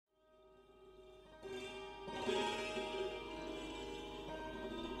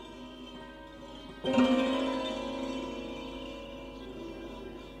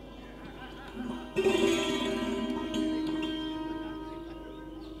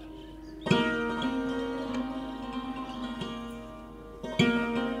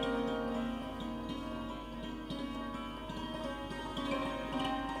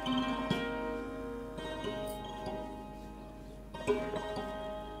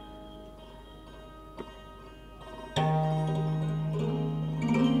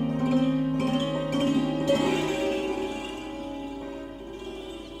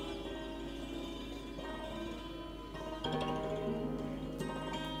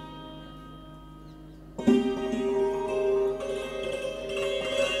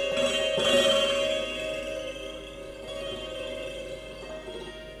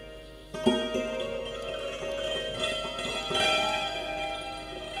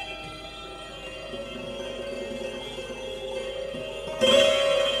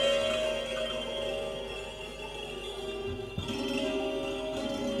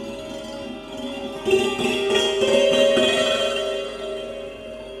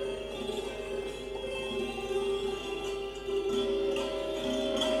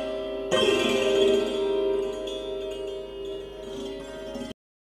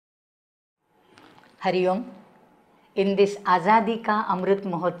Hari Om. In this Azadi Ka Amrit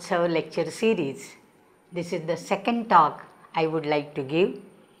Mahotsav lecture series, this is the second talk I would like to give.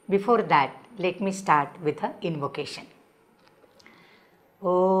 Before that, let me start with an invocation.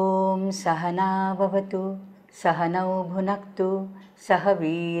 Om Sahana Bhavatu Sahanau Bhunaktu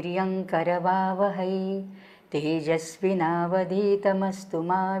Sahaviryam Karavavahai Tejasvinavadhitamastu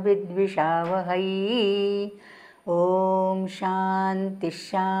ma vidvishavahai. Om Shanti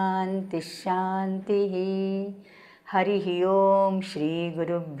Shanti Shanti. Harihi Om Shri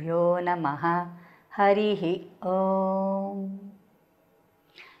Gurubhyo Namaha. Harihi Om.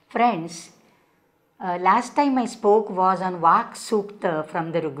 Friends, last time I spoke was on Vak Sukta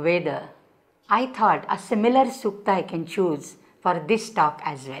from the Rigveda. I thought a similar Sukta I can choose for this talk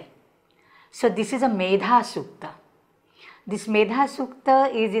as well. So this is a Medha Sukta. This Medha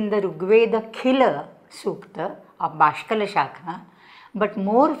Sukta is in the Rigveda Khila Sukta of Bashkala Shakha, but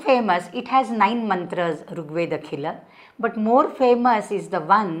more famous, it has 9 mantras, Rigveda Khila, but more famous is the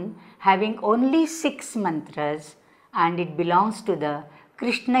one having only 6 mantras, and it belongs to the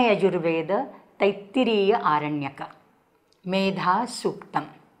Krishna Yajurveda Taittiriya Aranyaka, Medha Suktam.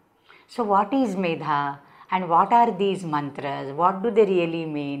 So what is Medha and what are these mantras? What do they really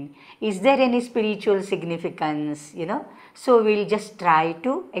mean? Is there any spiritual significance? So we'll just try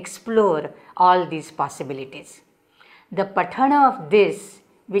to explore all these possibilities. The pathana of this,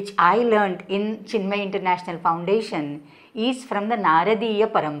 which I learnt in Chinmaya International Foundation, is from the Naradiya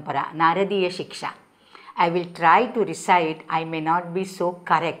Parampara, Naradiya Shiksha. I will try to recite, I may not be so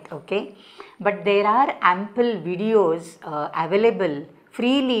correct, okay? But there are ample videos available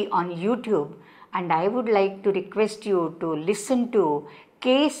freely on YouTube, and I would like to request you to listen to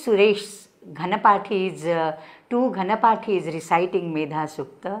K. Suresh Ghanapathi's, 2 Ghanapathis reciting Medha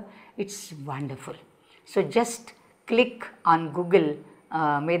Sukta. It's wonderful. So just click on Google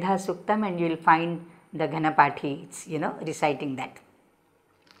Medha Suktam and you will find the Ghanapathis, reciting that.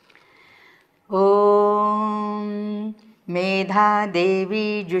 Om Medha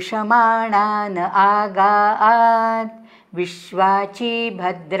Devi Jushamanana Agaat Vishwachi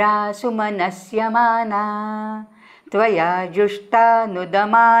Bhadra Sumanasyamana Tvaya Jushta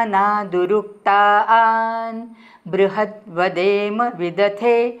Nudamana Duruktaan Brihat Vadema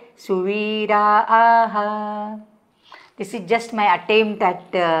Vidathe Suvira Aha. This is just my attempt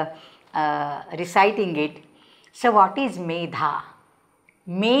at reciting it. So what is Medha?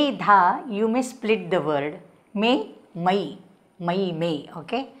 Medha, you may split the word. May, mai,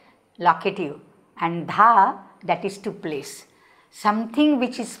 okay? Locative. And dha, that is to place. Something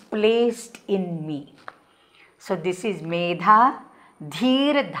which is placed in me. So this is Medha,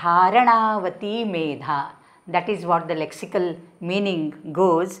 Dhir Dharanavati Medha. That is what the lexical meaning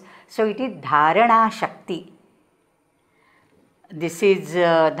goes. So it is Dharana Shakti. This is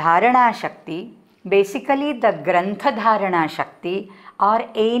Dharana Shakti. Basically the Grantha Dharana Shakti or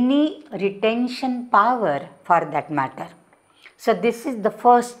any retention power for that matter. So this is the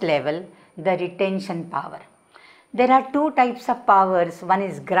first level, the retention power. There are 2 types of powers. One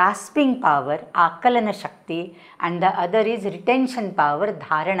is grasping power, Akalana Shakti, and the other is retention power,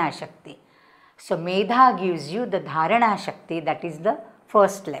 Dharana Shakti. So Medha gives you the Dharana Shakti, that is the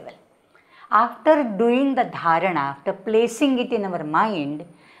first level. After doing the Dharana, after placing it in our mind,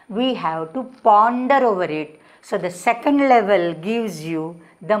 we have to ponder over it. So the second level gives you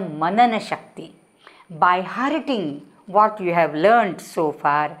the Manana Shakti. By hearting what you have learnt so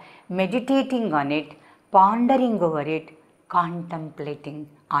far, meditating on it, pondering over it, contemplating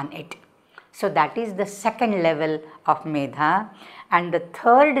on it. So that is the second level of Medha. And the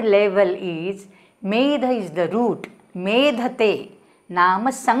third level is, Medha is the root, Medhate,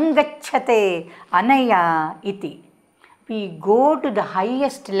 Nama Sangachate, Anaya iti. We go to the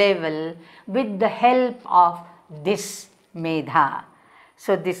highest level with the help of this Medha.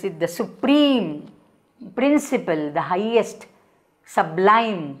 So this is the supreme principle, the highest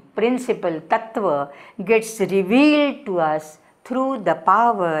sublime principle, Tattva, gets revealed to us through the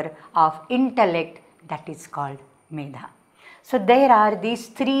power of intellect, that is called Medha. So there are these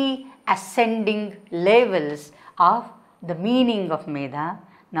 3 ascending levels of the meaning of Medha.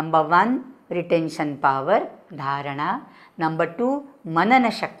 Number 1, retention power, Dharana. Number 2, Manana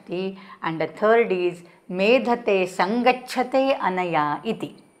Shakti. And the third is Medhate Sangachate Anaya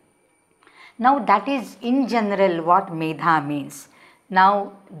iti. Now that is in general what Medha means.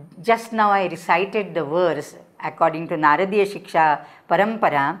 Now, just now I recited the verse according to Naradiya Shiksha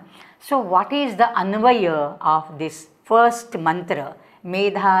Parampara. So what is the Anvaya of this first mantra?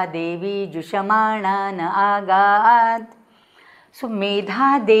 Medha Devi Jushamana na Agaat. So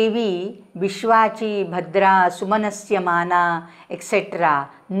Medha Devi, Vishwachi, Bhadra, Sumanasya Mana, etc.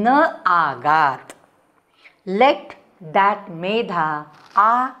 na agat. let that Medha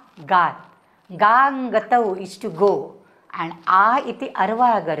agat. Gangatau is to go, and a iti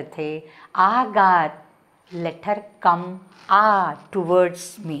arvagarte, agat, let her come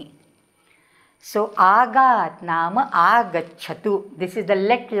towards me. So agat nama agachatu. This is the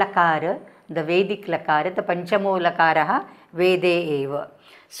let lakara, the Vedic lakara, the Panchamo lakaraha Vede eva.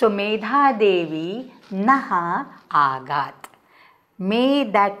 So Medha Devi naha agat. May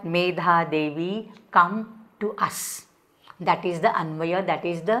that Medha Devi come to us. That is the Anvaya, that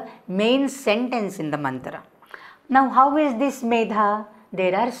is the main sentence in the mantra. Now how is this Medha?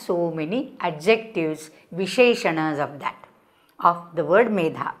 There are so many adjectives, visheshanas of that, of the word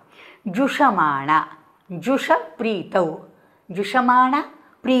Medha. Jushamana, Jusha Pritau, Jushamana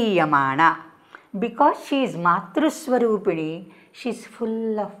Priyamana. Because she is Matruswarupini, she is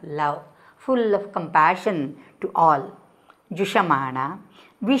full of love, full of compassion to all. Jushamana,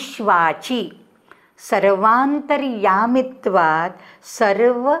 Vishwachi, Sarvantaryamitvat,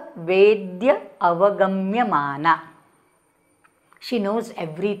 Sarva Vedya Avagamyamana. She knows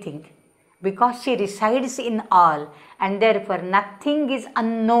everything because she resides in all, and therefore nothing is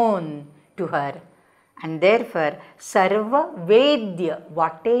unknown to her. And therefore, Sarva Vedya,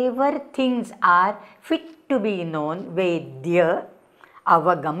 whatever things are fit to be known, Vedya,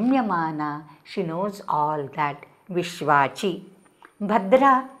 Avagamyamana, she knows all that. Vishwachi.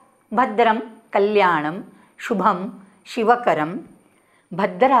 Bhadra, Bhadram, Kalyanam, Shubham, Shivakaram.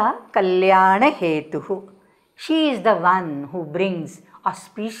 Bhadra, Kalyana Hetuhu. She is the one who brings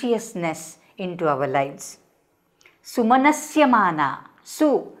auspiciousness into our lives. Sumanasyamana,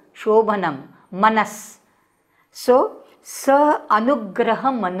 Su, Shobhanam, Manas. So, Sa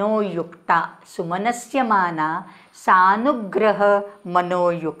Anugraha Manoyukta, Sumanasyamana, Sanugraha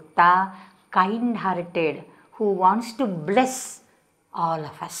Manoyukta, kind-hearted, who wants to bless all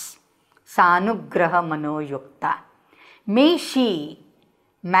of us. Sanugraha Manoyukta. May she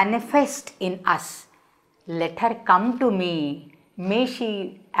manifest in us. Let her come to me. May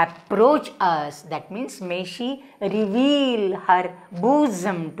she approach us. That means may she reveal her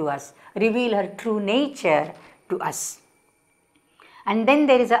bosom to us, reveal her true nature to us. And then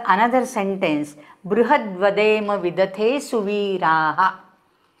there is another sentence, Bruhad Vadema Vidathe Suviraha.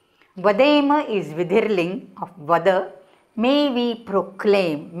 Vadema is Vidhirling of Vada. May we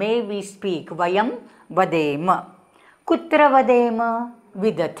proclaim, may we speak. Vayam Vadema. Kutra Vadema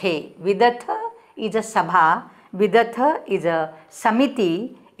Vidathe. Vidatha is a sabha. Vidatha is a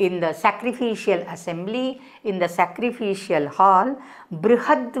samiti in the sacrificial assembly, in the sacrificial hall.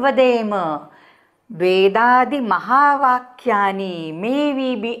 Bruhad Vadema. Vedadi Mahavakyani. May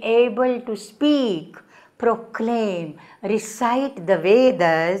we be able to speak, proclaim, recite the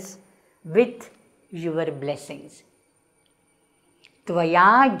Vedas with your blessings.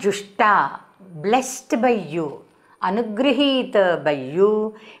 Tvaya Jushta, blessed by you, Anugrihita by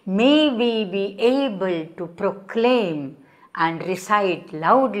you, may we be able to proclaim and recite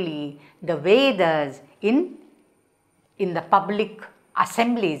loudly the Vedas in the public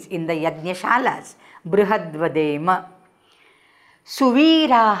assemblies, in the Yajnashalas. Brihadvadema.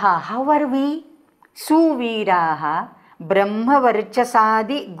 Suviraha, how are we? Suviraha,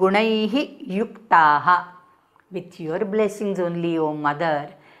 Brahmavarchasadi Gunaihi Yuktaha. With your blessings only, O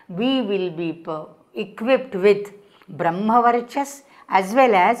Mother, we will be equipped with Brahmavarchas as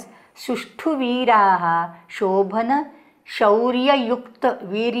well as Sushtu Viraha, Shobhana, Shaurya Yukta,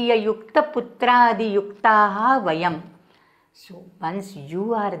 Virya Yukta, Putradi Yuktaha Vayam. So once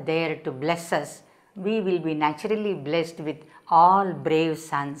you are there to bless us, we will be naturally blessed with all brave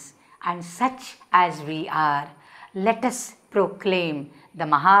sons, and such as we are, let us proclaim the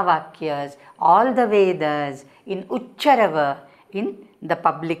Mahavakyas, all the Vedas in Uchcharava, in the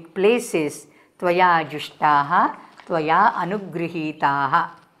public places. Tvaya Jushtaha, Tvaya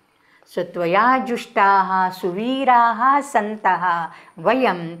Anugrihitaha. So Tvaya Jushtaha, Suviraha Santaha,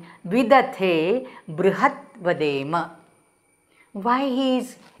 Vayam Vidathe Brihat Vadema. Why he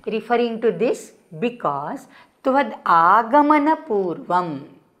is referring to this? Because Tvad Agamana Purvam,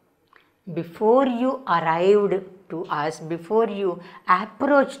 before you arrived to us, before you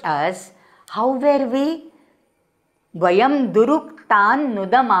approached us, how were we? Vayam Duruktan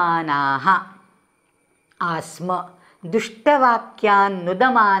Nudamanaha Asma. Dushtavakyan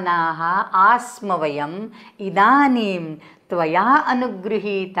Nudamanaha Asma Vayam Idanim Tvaya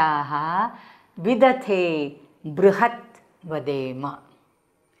Anugrihitaha Vidathe Brihat Vadema.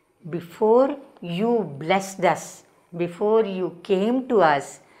 Before you blessed us, before you came to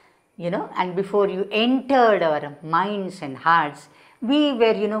us, and before you entered our minds and hearts, we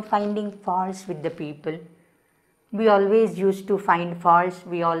were, finding faults with the people, We always used to find faults,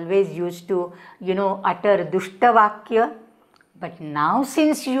 we always used to, utter dushta vakya. But now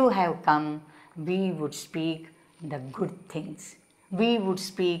since you have come, we would speak the good things. We would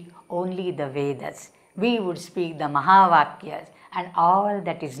speak only the Vedas. We would speak the Mahavakyas and all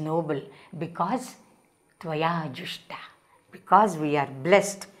that is noble, because Tvaya Jushta, because we are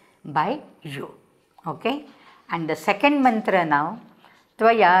blessed by you. Okay? And the second mantra now,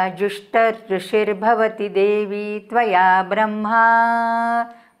 Tvaya Jushtar Rishir Bhavati Devi Tvaya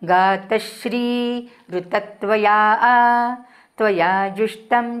Brahma Gatashri Rutatvaya Tvaya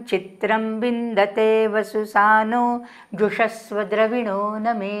Jushtam Chitram Bindate Vasusano Jushasva Dravino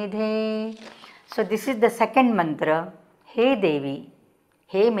Namedhe. So this is the second mantra. Hey Devi,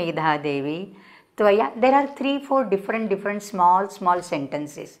 Hey Medha Devi, Tvaya. There are 3-4 different small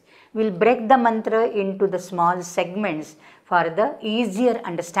sentences. We'll break the mantra into the small segments for the easier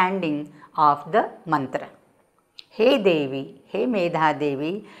understanding of the mantra. Hey Devi, Hey Medha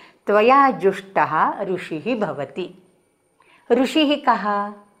Devi, Tvaya Jushtaha Rishihi Bhavati. Rishihi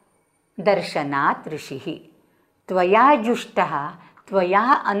kaha? Darshanat Rishihi. Tvaya Jushtaha,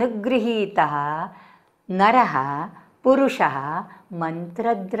 Tvaya Anugrihitaha, Naraha, Purushaha,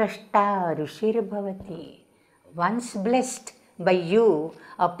 Mantradrashta Rishir Bhavati. Once blessed by you,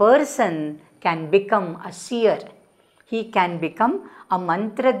 a person can become a seer. He can become a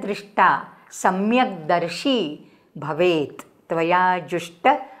Mantradrishta, Samyak Darshi Bhavet. Tvaya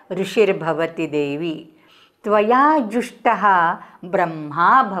Jushta Rishir Bhavati Devi. Tvaya Jushtaha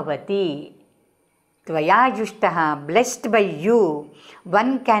Brahma Bhavati. Tvaya Jushtaha, blessed by you,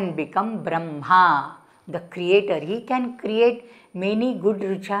 one can become Brahma, the creator. He can create many good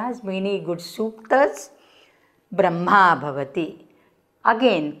ruchas, many good suktas. Brahma Bhavati.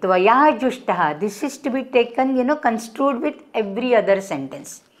 Again, Tvaya Jushtaha, this is to be taken, construed with every other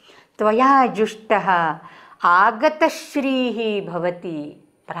sentence. Tvaya Jushtaha Agatashrihi Bhavati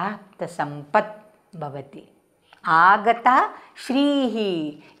Prapta Sampat Bhavati. Agata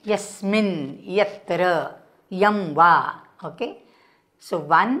Shrihi Yasmin Yatra Yam Va. Okay. So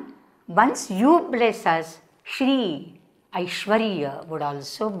once you bless us, Shri Aishwarya would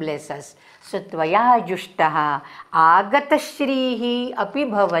also bless us. So Tvaya Jushtaha Agatashrihi Api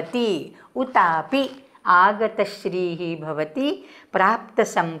Bhavati Utapi Agatashrihi Bhavati Prapta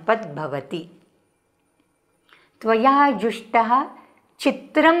Sampat Bhavati. Tvaya Jushtaha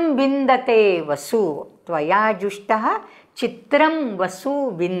Chitram Vindate Vasu. Tvaya Jushtaha Chitram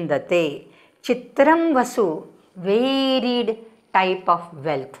Vasu Vindate. Chitram Vasu, varied type of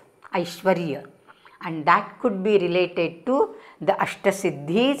wealth, Aishwarya. And that could be related to the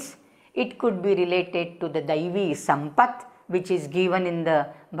Ashtasiddhis. It could be related to the Daivi Sampat, which is given in the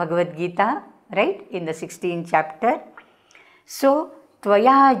Bhagavad Gita, right, in the 16th chapter. So,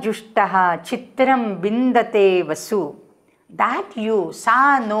 Tvaya Jushtaha Chitram Vindate Vasu. That you,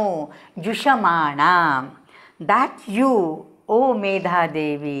 sa no Jushamana, that you, O Medha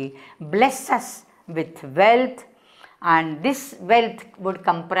Devi, bless us with wealth, and this wealth would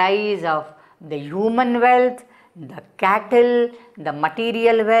comprise of the human wealth, the cattle, the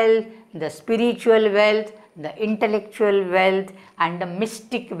material wealth, the spiritual wealth, the intellectual wealth, and the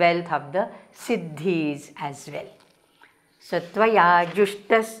mystic wealth of the Siddhis as well. So, Tvaya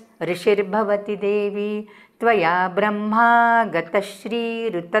Jushtas Rishir Bhavati Devi, Tvaya Brahma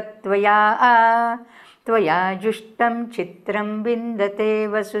Gatashri Rutatvaya, Tvaya Jushtam Chitram Vindate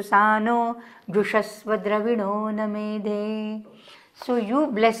Vasusano Jushasva Dravino Namedhe. So you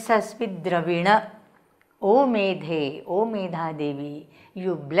bless us with Dravina, O Medhe, O Medha Devi,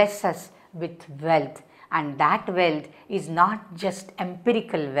 you bless us with wealth, and that wealth is not just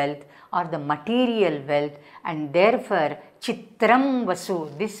empirical wealth or the material wealth, and therefore Chitram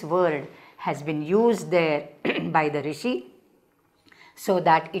Vasu, this word has been used there by the Rishi, so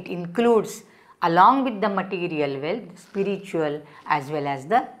that it includes, along with the material wealth, spiritual as well as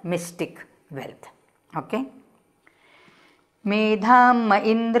the mystic wealth. Okay. Medham ma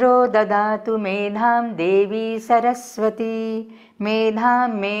Indro dadatu medham Devi Saraswati,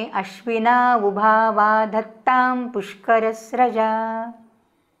 medham me Ashvina ubhava dhattam pushkarasraja.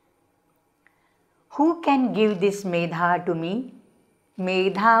 Who can give this medha to me?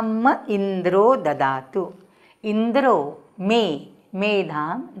 Medham ma Indro dadatu. Indro, me,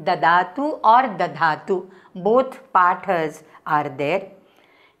 medham, dadatu or dadhatu. Both pathas are there.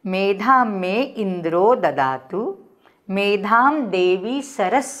 Medham me Indro dadatu. Medham Devi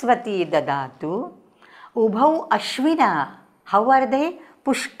Saraswati dadatu. Ubhau Ashvina. How are they?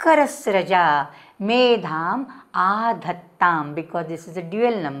 Pushkarasraja. Medham adhattam. Because this is a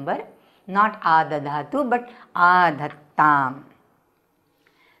dual number. Not adadhatu but adhattam.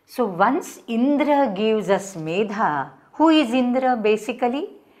 So once Indra gives us Medha, who is Indra basically?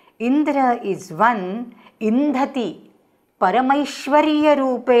 Indra is one Indhati Paramaishwarya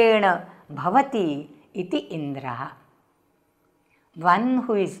Rupena Bhavati iti Indra. One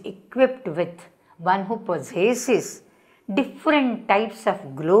who is equipped with, one who possesses different types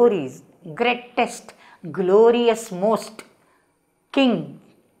of glories, greatest, glorious, most king,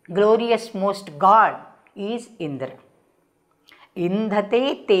 glorious, most God is Indra.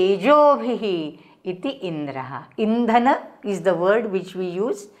 Indhate tejobhihi iti Indraha. Indhana is the word which we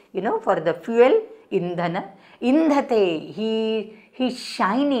use, for the fuel, Indhana. Indhate, he is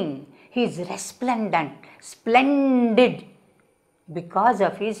shining, he is resplendent, splendid because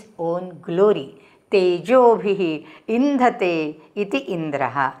of his own glory. Tejobhihi indhate iti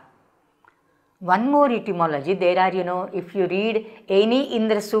Indraha. One more etymology, there are, if you read any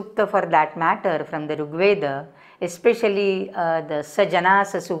Indra Sukta for that matter from the Rigveda, especially the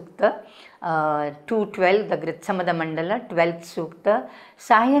Sajanasa Sukta, 212, the Gritsamada Mandala, 12th Sukta,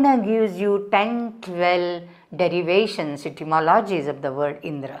 Sayana gives you 10, 12 derivations, etymologies of the word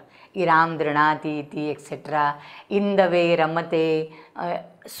Indra. Iram Dranati iti, etc. Indave Ramate,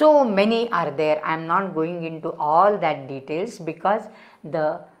 so many are there. I am not going into all that details because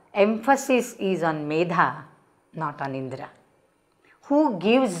the emphasis is on Medha, not on Indra. Who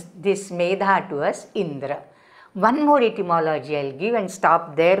gives this Medha to us? Indra. One more etymology I will give and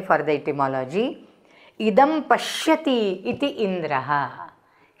stop there for the etymology. Idam Pashyati iti Indraha.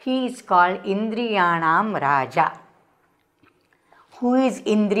 He is called Indriyanam Raja. Who is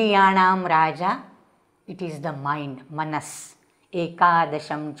Indriyanam Raja? It is the mind, Manas.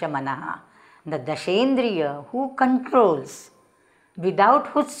 Ekadasham cha Manaha. The Dashendriya who controls. Without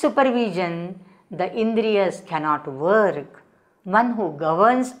whose supervision, the Indriyas cannot work. One who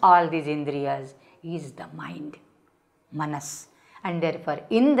governs all these Indriyas is the mind, Manas. And therefore,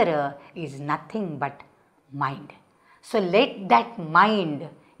 Indra is nothing but mind. So let that mind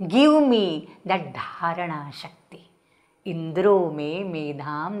give me that Dharana Shakti. Indro me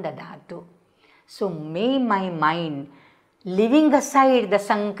medham dadatu. So may my mind, leaving aside the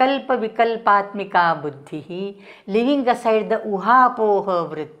sankalpa vikalpatmika buddhi, leaving aside the uhapoha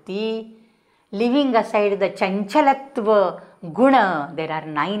vritti, leaving aside the chanchalatva guna, there are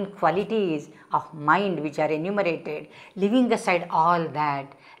 9 qualities of mind which are enumerated. Leaving aside all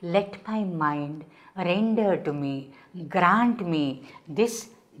that, let my mind render to me, grant me this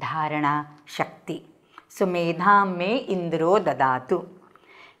dharana shakti. So medham me indro dadatu.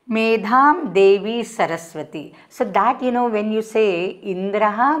 Medham Devi Saraswati. So that, when you say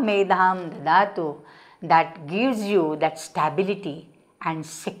Indraha Medham Dadatu, that gives you that stability and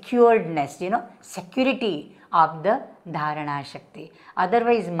securedness, security of the Dharana Shakti.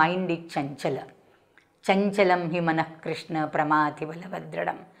 Otherwise, mind is Chanchala. Chanchalam Himanah Krishna Pramathi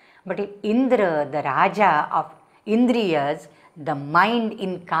Balavadradam. But if Indra, the Raja of Indriyas, the mind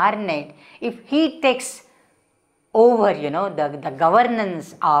incarnate, if he takes over, the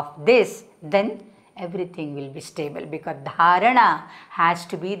governance of this, then everything will be stable, because dharana has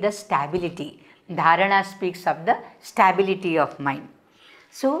to be the stability. Dharana speaks of the stability of mind.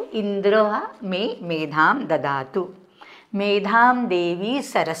 So, Indra me medham dadatu. Medham Devi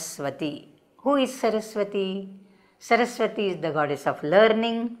Saraswati. Who is Saraswati? Saraswati is the goddess of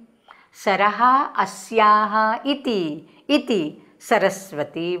learning. Saraha asyaha iti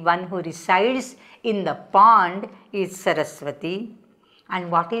Saraswati. One who resides in the pond is Saraswati.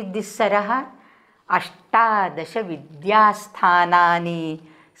 And what is this Saraha? Ashtadasha Vidyasthanani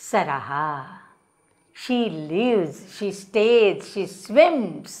Saraha. She lives, she stays, she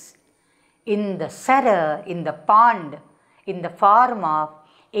swims in the Sara, in the pond, in the form of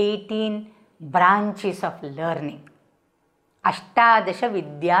 18 branches of learning.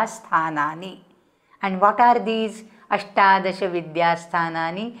 Ashtadasha Vidyasthanani. And what are these Ashtadasha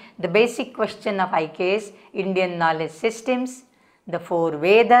Vidyasthanani? The basic question of IKS, Indian knowledge systems, the 4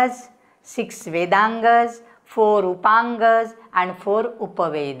 Vedas, 6 Vedangas, 4 Upangas and 4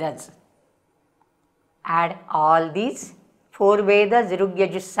 Upavedas. Add all these 4 Vedas,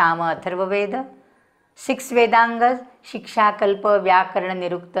 Rugya, Jussama, Atharva Veda, 6 Vedangas, Shiksha, Kalpa, Vyakarana,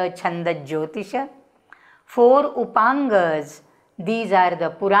 Nirukta, Chanda, Jyotisha, 4 Upangas, these are the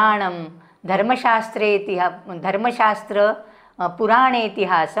Puranam, Dharmashastra,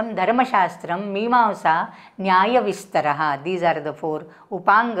 Puranetihasam, Dharmashastram, Mimamsa, Nyaya Vistaraha. These are the 4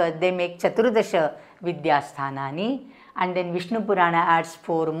 Upangas. They make Chaturdasha Vidyasthanani. And then Vishnu Purana adds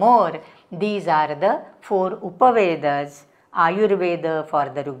 4 more. These are the 4 Upavedas. Ayurveda for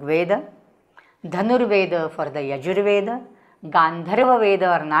the Rigveda, Dhanurveda for the Yajurveda, Gandharva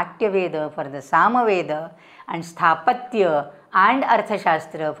Veda or Natya Veda for the Sama Veda, and Sthapatya and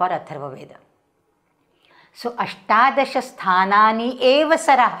Arthashastra for Atharva Veda. So Ashtadasha Sthanani eva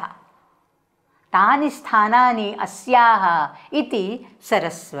Saraha. Tani Sthanani Asyaha iti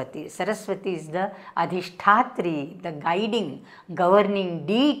Saraswati. Saraswati is the Adhishthatri, the guiding, governing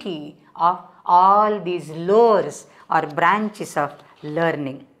deity of all these lores or branches of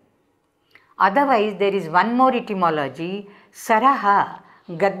learning. Otherwise, there is one more etymology, Saraha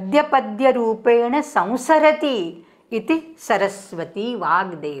Gadyapadya Rupena Samsarati iti Saraswati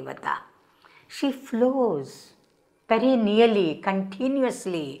Vagdevata. She flows perennially,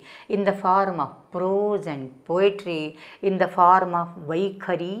 continuously in the form of prose and poetry, in the form of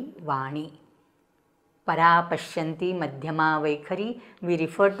Vaikhari Vani. Para Pashyanti Madhyama Vaikhari, we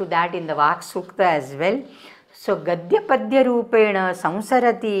refer to that in the Vak Sukta as well. So, Gadya Padya Rupena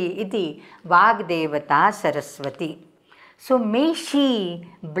Samsarati iti Vagdevata Saraswati. So, may she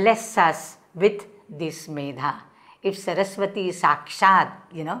bless us with this Medha. If Saraswati Sakshat,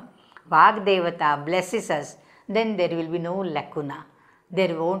 Vagdevata blesses us, then there will be no lacuna.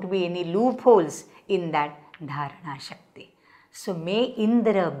 There won't be any loopholes in that Dharana Shakti. So, may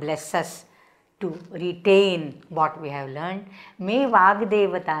Indra bless us to retain what we have learned. May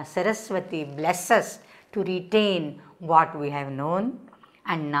Vagdevata Saraswati bless us to retain what we have known.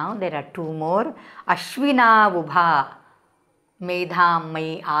 And now there are two more. Ashvina Vubha Medham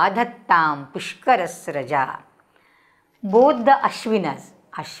Mai Adhattam Pushkaras Raja. Both the Ashvinas,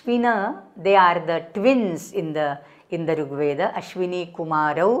 Ashvina, they are the twins in the Rigveda. Ashvini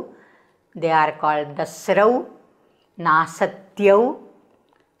Kumarau, they are called Dasrau, Nasatyau.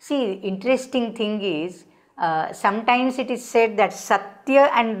 See, interesting thing is, sometimes it is said that Satya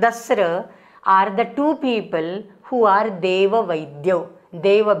and Dasra are the two people who are Deva Vaidyo,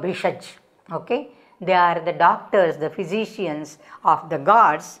 Deva Bhishaj. Okay? They are the doctors, the physicians of the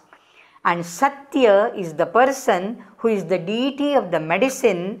gods. And Satya is the person who is the deity of the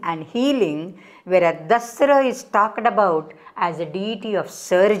medicine and healing, whereas Dasra is talked about as a deity of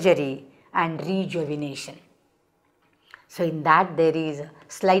surgery and rejuvenation. So in that there is a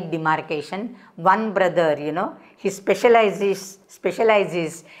slight demarcation. One brother, he specializes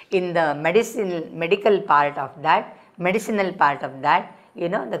in the medicinal part of that,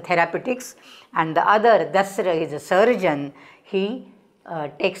 the therapeutics, and the other, Dasra, is a surgeon. He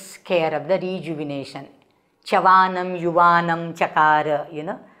takes care of the rejuvenation. Chavanam, Yuvanam, Chakara,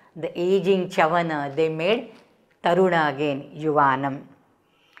 the aging Chavana, they made Taruna again, Yuvanam.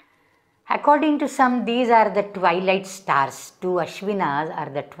 According to some, these are the twilight stars. Two Ashvinas are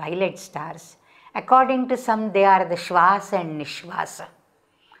the twilight stars. According to some, they are the Shvasa and Nishvasa,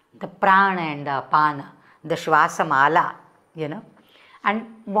 the Prana and the Apana, the Shvasa Mala, And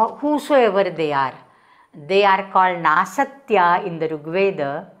whosoever they are called Nasatya in the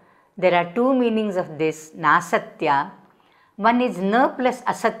Rigveda. There are two meanings of this Nasatya. One is Na plus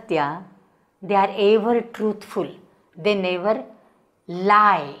Asatya. They are ever truthful. They never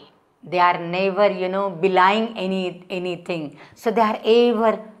lie. They are never, belying anything. So they are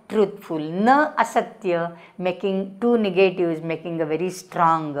ever truthful. Na Asatya, making two negatives, making a very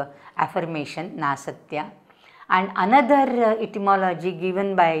strong affirmation, Nasatya. And another etymology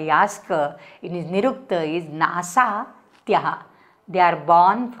given by Yaska in his Nirukta is Nasa Tyaha. They are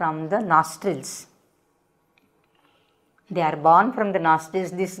born from the nostrils. They are born from the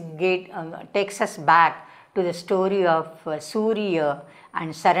nostrils. This takes us back to the story of Surya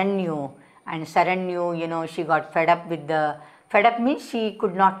and Saranyu. And Saranyu, she got fed up means she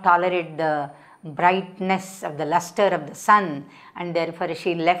could not tolerate the brightness of the luster of the sun, and therefore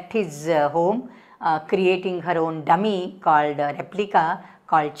she left his home, creating her own dummy called replica,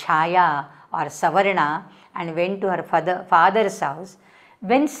 called Chaya or Savarna, and went to her father's house.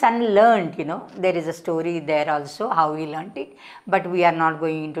 When sun learnt, there is a story there also how he learnt it, but we are not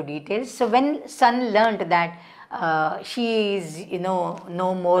going into details. So when sun learnt that she is,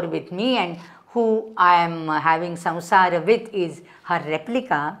 no more with me, and who I am having samsara with is her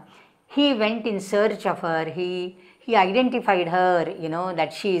replica, he went in search of her. He identified her,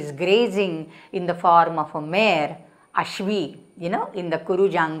 that she is grazing in the form of a mare, Ashvi, in the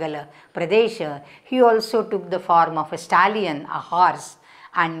Kurujangala Pradesh. He also took the form of a stallion, a horse,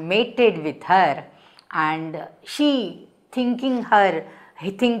 and mated with her. And she,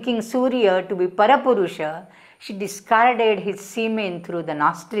 thinking Surya to be Parapurusha, she discarded his semen through the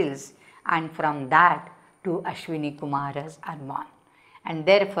nostrils, and from that two Ashwini Kumaras are born. And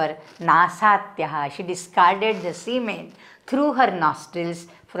therefore, Nasatyaha, she discarded the semen through her nostrils,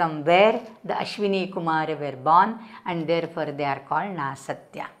 from where the Ashwini Kumara were born, and therefore they are called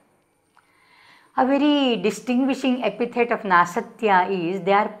Nasatya. A very distinguishing epithet of Nasatya is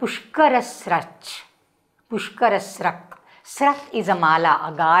they are Pushkarasrach. Pushkarasrak. Srak is a mala,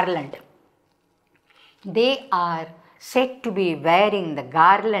 a garland. They are said to be wearing the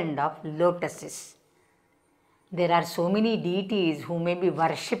garland of lotuses. There are so many deities who may be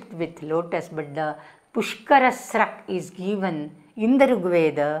worshipped with lotus, but the Pushkarasrak is given in the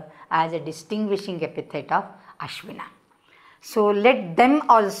Rigveda as a distinguishing epithet of Ashwina. So let them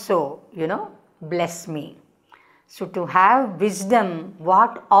also, bless me. So to have wisdom,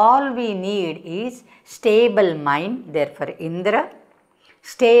 what all we need is stable mind, therefore Indra,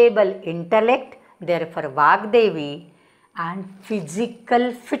 stable intellect, therefore Vagdevi, and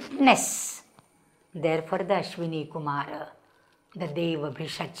physical fitness, therefore the Ashwini Kumara, the Deva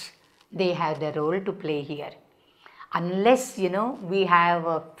Bhishaj. They have the role to play here. Unless, we have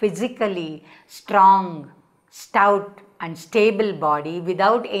a physically strong, stout and stable body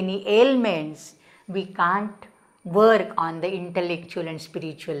without any ailments, we can't work on the intellectual and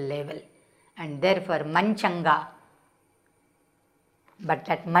spiritual level. And therefore Manchanga. But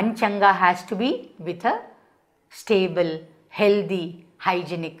that Manchanga has to be with a stable, healthy,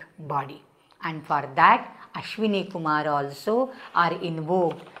 hygienic body. And for that, Ashwini Kumar also are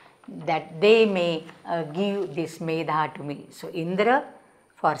invoked that they may give this Medha to me. So Indra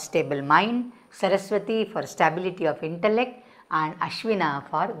for stable mind, Saraswati for stability of intellect, and Ashwina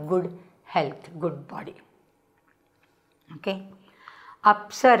for good health, good body. Okay.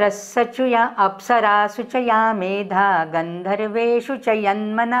 Apsarasu chaya medha gandharveshu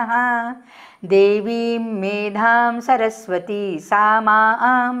chayanmanaha devim medham saraswati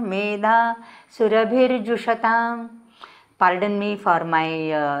samaam medha surabhirjushatam. Pardon me for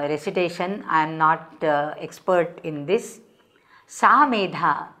my recitation, I am not expert in this. Sa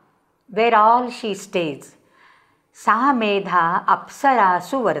medha, where all she stays. Sa medha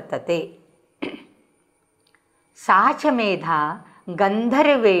apsarasu vartate. Sa cha medha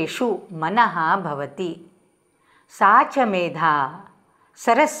gandharveshu manaha bhavati. Sa cha medha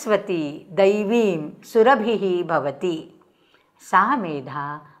saraswati daivim surabhihi bhavati. Sa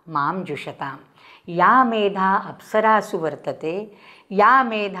medha mam jushatam. Ya medha apsarasu vartate, ya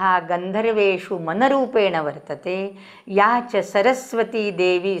medha gandharveshu manarupena vartate, ya cha saraswati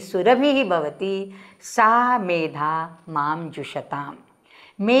devi surabhihi bhavati, sa medha mam jushatam.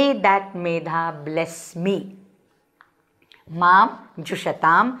 May that medha bless me. Mam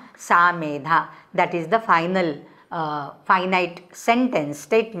jushatam sa medha. That is the final finite sentence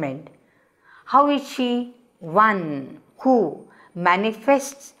statement. How is she? One who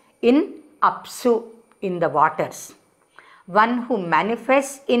manifests in Apsu, in the waters. One who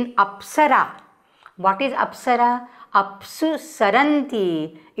manifests in Apsara. What is Apsara? Apsu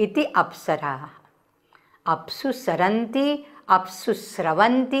saranti iti Apsara. Apsu saranti, Apsu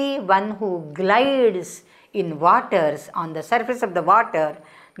sravanti, one who glides in waters, on the surface of the water,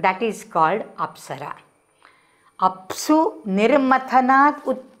 that is called Apsara. Apsu nirmathanat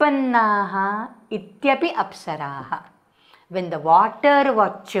utpannaha ityapi Apsaraha. When the water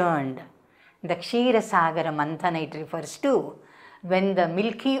was churned, the Kshira Sagara Manthana it refers to, when the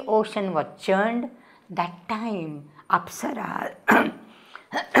Milky Ocean was churned, that time Apsara,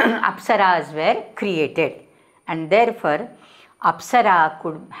 Apsaras were created. And therefore, Apsara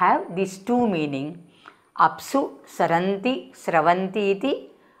could have these two meanings. Apsu saranti sravanti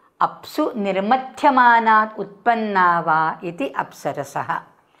iti, Apsu nirmathyamanat utpannava iti Apsarasaha.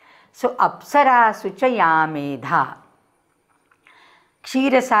 So, Apsara suchaya medha.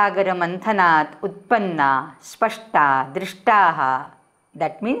 Kshirasagara manthanat utpanna spashta drishtaha.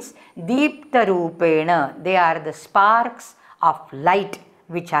 That means deepta rupena. They are the sparks of light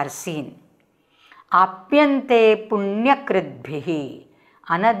which are seen. Apyante punyakridbhihi.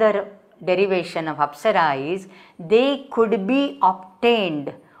 Another derivation of Apsara is they could be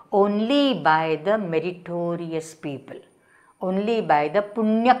obtained only by the meritorious people, only by the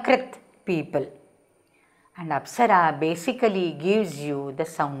punyakrit people. And Apsara basically gives you the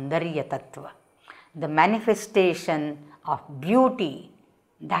Saundarya Tattva, the manifestation of beauty,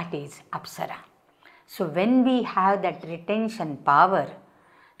 that is Apsara. So when we have that retention power,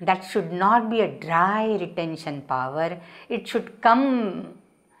 that should not be a dry retention power, it should come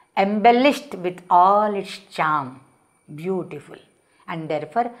embellished with all its charm, beautiful. And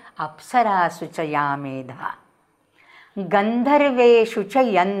therefore, Apsara suchaya medha. Gandharveshu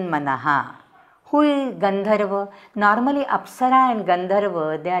chayanmanaha. Who is Gandharva? Normally, Apsara and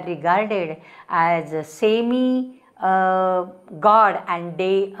Gandharva, they are regarded as semi-god and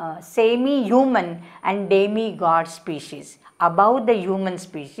semi-human and demi-god species. Above the human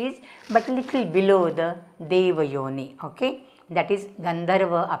species, but little below the Deva Yoni. Okay? that is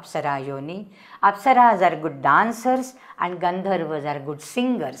Gandharva Apsara Yoni. Apsaras are good dancers and Gandharvas are good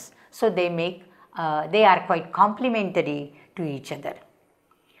singers. So they are quite complementary to each other.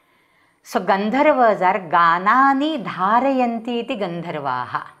 So Gandharvas are Ganani Dharayanti iti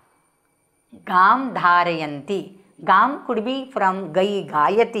Gandharvaha. Gam Dharayanti. Gam could be from Gai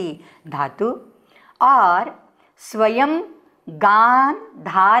Gayati Dhatu, or Swayam Gan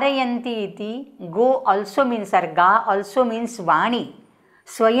Dharayanti iti. Go also means, or Ga also means Vani.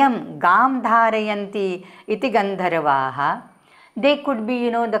 Swayam Gam Dharayanti iti Gandharvaha. They could be,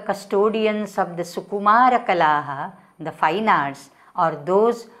 the custodians of the Sukumara Kalaha, the fine arts, or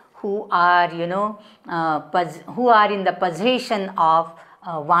those who are, who are in the possession of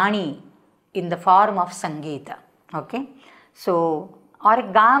Vani in the form of Sangeeta. Okay. So, or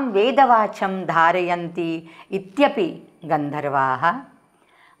Gam Vedavacham Dharayanti Ityapi Gandharvaha.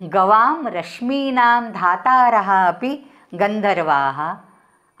 Gavam Rashminam Dhataraha api Gandharvaha.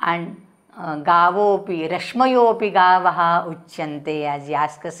 And Gavopi Rashmayopi Gavaha Uchyante, as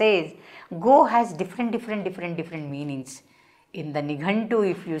Yaska says. Go has different meanings. In the Nighantu,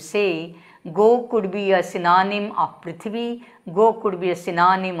 if you say, Go could be a synonym of Prithvi, Go could be a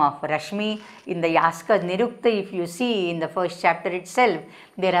synonym of Rashmi. In the Yaska Nirukta, if you see in the first chapter itself,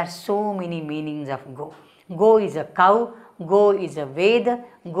 there are so many meanings of Go. Go is a cow, Go is a Veda,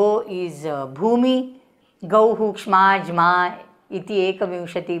 Go is a Bhumi, Gau Hukshma Jma iti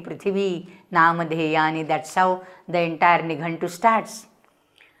Ekavimshati Prithvi Namadheyani. That's how the entire Nighantu starts.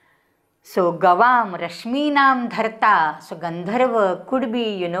 So, Gavam, Rashminam Dharta. So, Gandharva could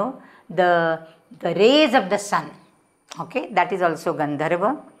be, the rays of the sun. Okay, that is also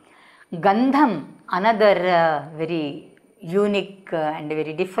Gandharva. Gandham, another very unique and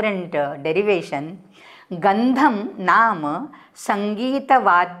very different derivation. Gandham Nama Sangeeta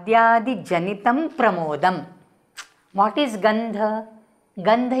Vadyadi Janitam Pramodam. What is Gandha?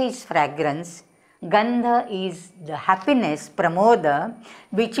 Gandha is fragrance. Gandha is the happiness, pramoda,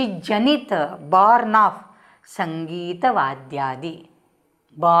 which is janita, born of Sangeeta Vadyadi,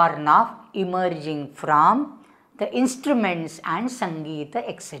 born of, emerging from the instruments and Sangeeta,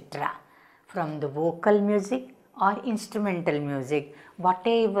 etc. From the vocal music or instrumental music,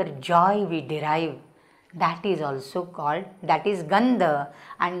 whatever joy we derive, that is also called, that is Gandha,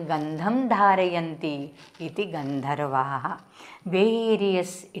 and Gandham Dharayanti iti Gandharvaha.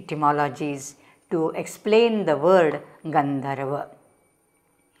 Various etymologies to explain the word Gandharva.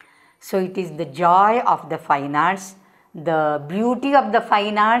 So it is the joy of the fine arts, the beauty of the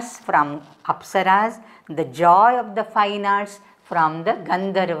fine arts from Apsaras, the joy of the fine arts from the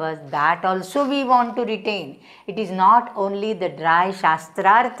Gandharvas, that also we want to retain. It is not only the dry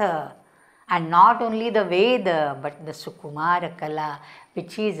Shastrartha and not only the Veda, but the Sukumara Kala,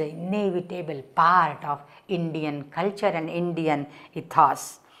 which is an inevitable part of Indian culture and Indian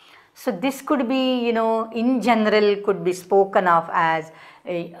ethos. So this could be, in general could be spoken of as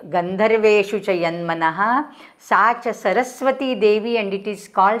Gandharveshu cha Yanmanaha Sacha Saraswati Devi, and it is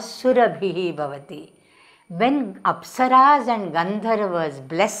called Surabhihi Bhavati. When Apsaras and Gandharvas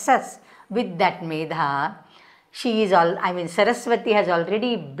bless us with that Medha, Saraswati has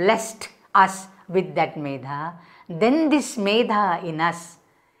already blessed us with that Medha, then this Medha in us,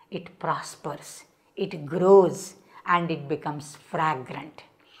 it prospers, it grows, and it becomes fragrant.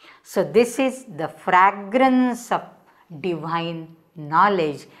 So this is the fragrance of divine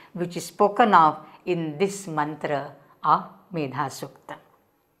knowledge which is spoken of in this mantra of Medha Suktam.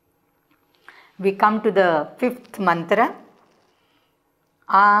 We come to the fifth mantra.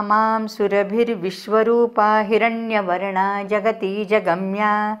 Amam surabhir vishwarupa hiranyavarna jagati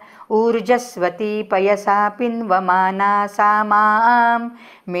jagamya urjasvati payasa pinvamana samam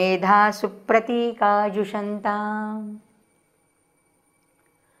medha supratika jushantam.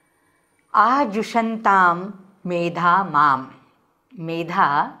 Ajushantam medha mam.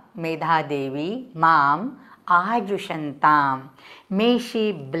 Medha Devi, mam, ajushantam. May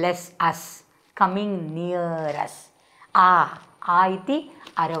she bless us, coming near us. Iti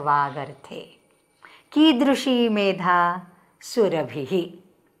arvagarte. Kidrushi medha surabhihi.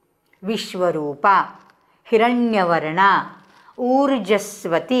 Vishwarupa, hiranyavarna,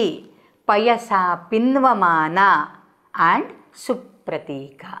 urjasvati, payasa pinvamana, and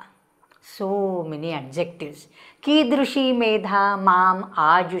supratika. So many adjectives. Kidrushi medha mam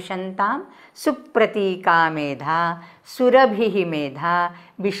ajushantam, supratika medha, surabhihi medha,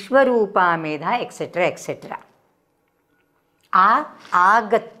 vishwarupa medha, etc. etc.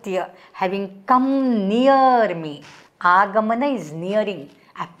 Agatya, having come near me. Agamana is nearing,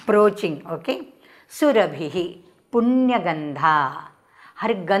 approaching. Okay. Surabhihi, punyagandha. Her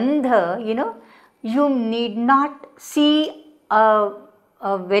gandha, you need not see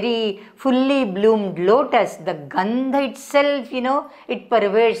a very fully bloomed lotus, the gandha itself, it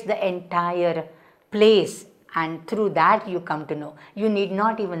pervades the entire place, and through that you come to know. You need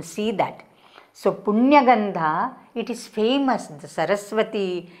not even see that. So Punya Gandha, it is famous. The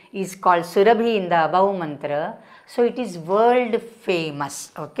Saraswati is called Surabhi in the above mantra. So it is world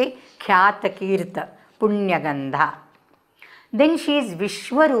famous. Okay, Khyata Kirta, Punya Gandha. Then she is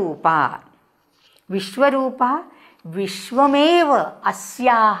Vishwarupa. Vishwarupa, Vishwameva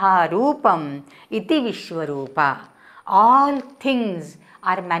Asyaha Rupam iti Vishwarupa. All things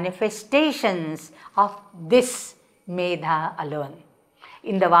are manifestations of this Medha alone.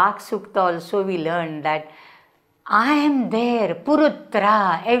 In the Vak Sukta also we learn that I am there,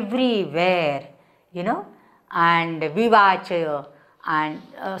 Purutra, everywhere, and Vivachaya and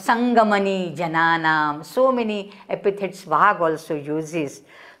Sangamani Jananam, so many epithets Vag also uses.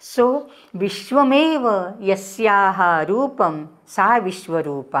 So, Vishwameva Yasyaha Rupam Sa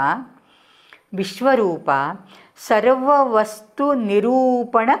Vishwarupa, Vishwarupa Sarva Vastu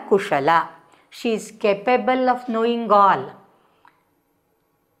Nirupana Kushala. She is capable of knowing all.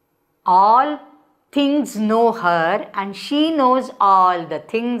 All things know her, and she knows all the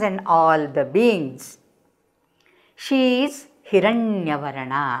things and all the beings. She is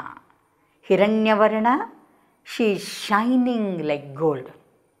Hiranyavarana. Hiranyavarana, she is shining like gold.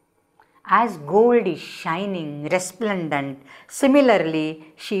 As gold is shining, resplendent,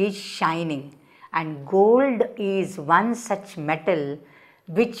 similarly she is shining. And gold is one such metal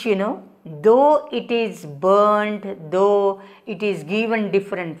which, though it is burnt, though it is given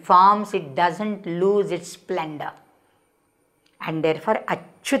different forms, it doesn't lose its splendor. And therefore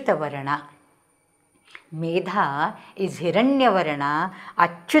Achyutavarana. Medha is Hiranyavarana,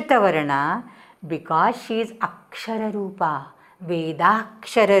 Achyutavarana, because she is Akshara Rupa,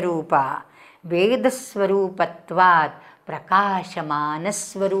 Vedakshara Rupa, Vedaswarupatvat, Prakashamana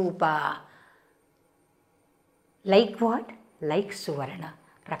Swarupa. Like what? Like Suvarna,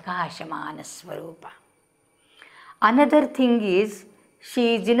 Prakashamana Swarupa. Another thing is,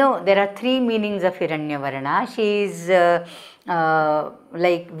 she is, there are three meanings of Hiranyavarana. She is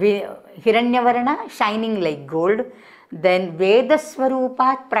like Hiranyavarana, shining like gold. Then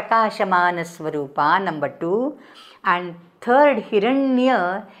Vedaswarupat Prakashamana Swarupa, number 2. And third,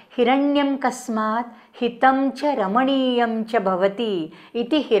 Hiranyam Kasmat Hitam cha Ramaniyam cha Bhavati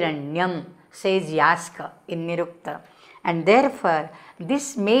iti Hiranyam, says Yaska in Nirukta. And therefore,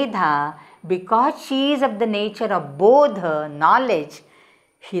 this Medha, because she is of the nature of Bodha, knowledge,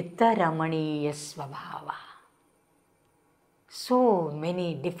 Hita Ramaniya Svabhava. So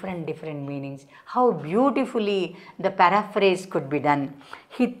many different meanings. How beautifully the paraphrase could be done.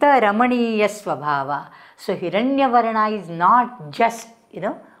 Hita Ramaniya Svabhava. So Hiranyavarana is not just,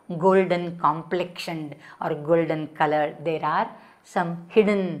 golden complexioned or golden colored. There are some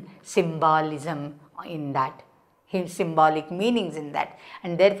hidden symbolism in that, symbolic meanings in that.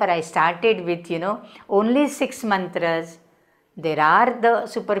 And therefore I started with, only 6 mantras. There are the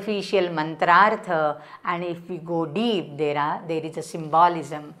superficial mantrartha, and if we go deep, there is a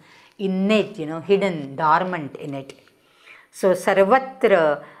symbolism innate, hidden, dormant in it. So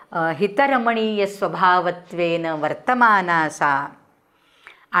Sarvatra Hitaramaniya Swabhavatvena Vartamana Sa.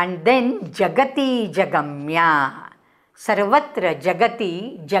 And then Jagati Jagamya. Sarvatra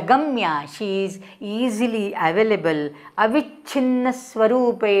Jagati Jagamya, she is easily available. Avichinna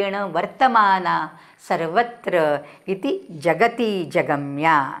Swarupena Vartamana Sarvatra iti Jagati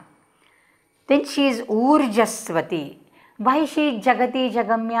Jagamya. Then she is Urjaswati. Why she is Jagati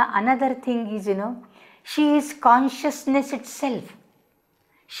Jagamya? Another thing is, she is consciousness itself.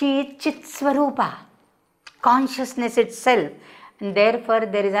 She is Chit Swarupa, consciousness itself. And therefore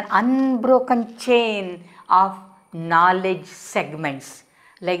there is an unbroken chain of knowledge segments.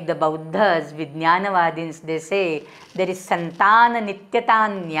 Like the Buddhas, Vijnanavadins, they say there is Santana Nityata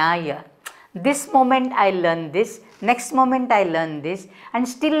Nyaya. This moment I learn this, next moment I learn this, and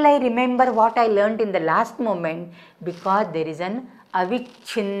still I remember what I learned in the last moment, because there is an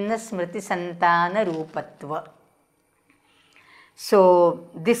Avichinna Smriti Santana Rupatva. So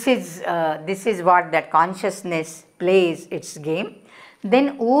this is what that consciousness plays its game.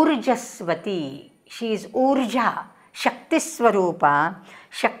 Then Urjaswati, she is Urja, Shakti Swarupa,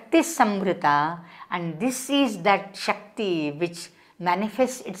 Shakti Sambrita, and this is that Shakti which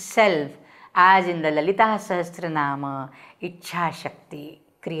manifests itself as in the Lalita Sahasranama, Ichha Shakti,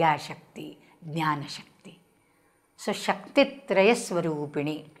 Kriya Shakti, Jnana Shakti. So Shakti Traya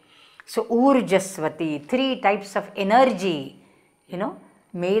Swarupini. So Urjaswati, 3 types of energy.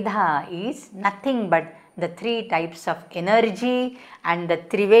 Medha is nothing but the 3 types of energy and the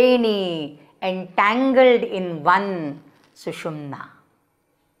Triveni entangled in one Sushumna,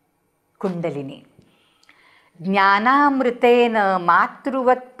 Kundalini. Jnanamritena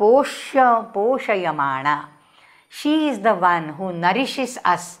matruvat poshayamana. She is the one who nourishes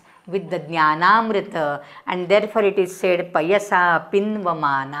us with the Jnanamrita, and therefore it is said Payasa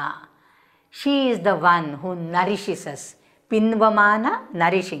Pinvamana. She is the one who nourishes us. Pinvamana,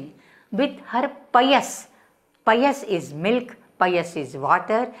 nourishing, with her payas. Payas is milk, payas is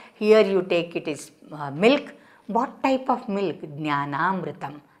water. Here you take it is milk. What type of milk?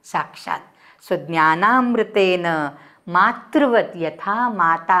 Jnanamritam, Sakshat. So Jnanamritena matruvat yatha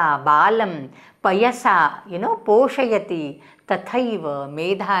mata balam payasa, poshayati tathaiva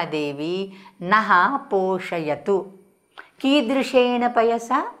Medha Devi naha poshayatu. Kidrishena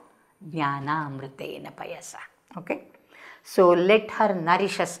payasa? Jnanamritena payasa. Okay. So let her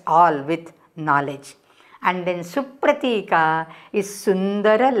nourish us all with knowledge. And then Supratika is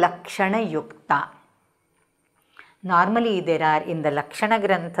Sundara Lakshana Yukta. Normally there are in the Lakshana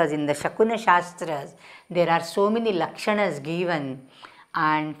Granthas, in the Shakuna Shastras, there are so many Lakshanas given,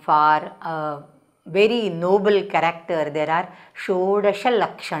 and for a very noble character there are Shodasha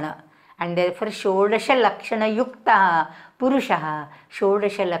Lakshana, and therefore Shodasha Lakshana Yukta Purushaha,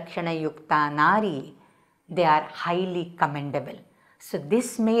 Shodasha Lakshana Yukta Nari, they are highly commendable. So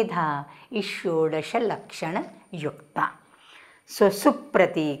this Medha is Shodasha Lakshana Yukta. So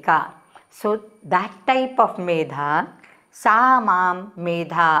Supratika. So that type of Medha, Sa Mam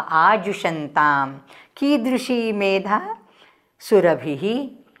Medha Ajushantam. Kidrushi Medha?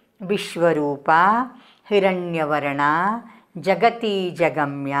 Surabhihi, Vishwarupa, Hiranyavarana, Jagati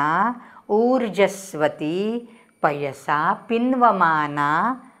Jagamya, Urjaswati, Payasa,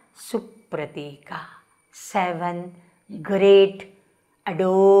 Pinvamana, Supratika. 7 great,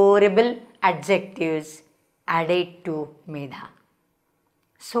 adorable adjectives added to Medha.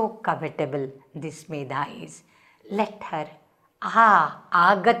 So covetable this Medha is. Let her,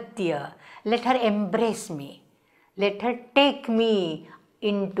 Agatya, let her embrace me. Let her take me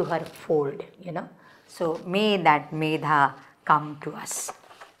into her fold, So may that Medha come to us.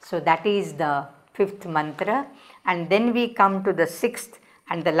 So that is the 5th mantra. And then we come to the 6th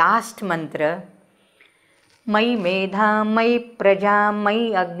and the last mantra. Mai Medha, Mai Praja,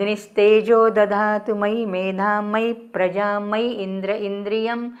 Mai Agnistejo Dadhatu, Mai Medha, Mai Praja, Mai Indra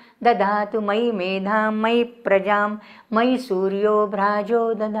Indriyam Dadhatu, Mai Medha, Mai Prajam, Mai Suryo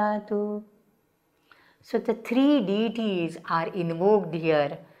Bhrajo Dadhatu. So the 3 deities are invoked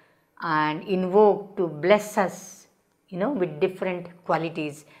here and invoked to bless us, with different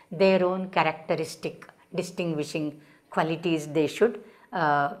qualities, their own characteristic, distinguishing qualities they should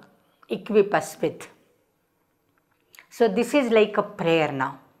equip us with. So this is like a prayer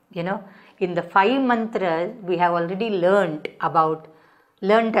now, In the 5 mantras, we have already learnt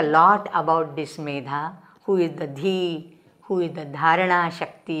a lot about this Medha, who is the Dhi, who is the Dharana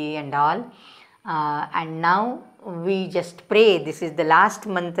Shakti and all. And now we just pray. This is the last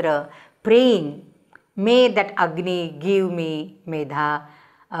mantra, praying, may that Agni give me Medha,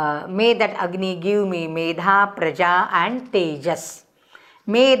 may that Agni give me Medha, Praja and Tejas.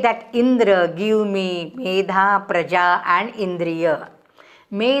 May that Indra give me Medha, Praja and Indriya.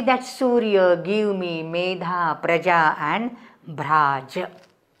 May that Surya give me Medha, Praja and Bhraj.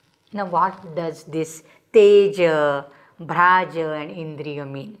 Now what does this Teja, Bhraja and Indriya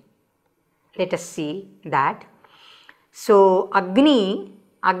mean? Let us see that. So Agni,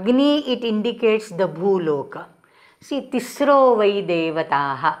 it indicates the Bhuloka. See, Tisro Vai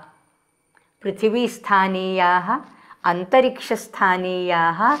Devataha, Prithvi Sthaniyaha, Antariksha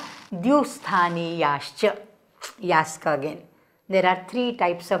Sthaniyaha, Dyu Sthaniyascha. Yaska again. There are 3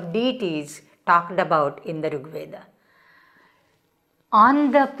 types of deities talked about in the Rigveda.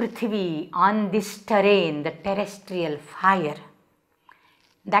 On the Prithvi, on this terrain, the terrestrial fire,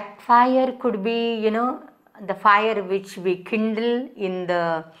 that fire could be, the fire which we kindle in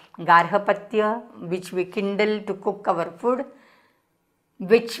the Garhapatya, which we kindle to cook our food,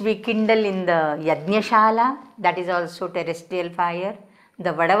 which we kindle in the Yajnashala, that is also terrestrial fire.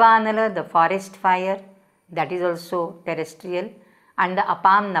 The Vadavanala, the forest fire, that is also terrestrial. And the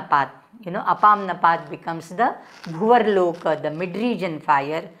Apam Napat, Apam Napat becomes the Bhuvarloka, the mid-region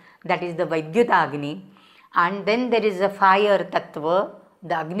fire, that is the Vaidyutagni. And then there is a fire Tattva,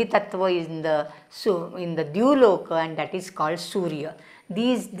 the Agni Tattva is in the Dyuloka, and that is called Surya.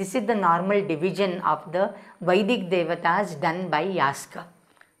 This is the normal division of the Vedic Devatas done by Yaska.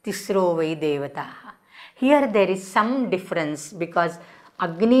 Tisro Vai Devataha. Here there is some difference because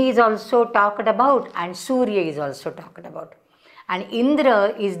Agni is also talked about and Surya is also talked about. And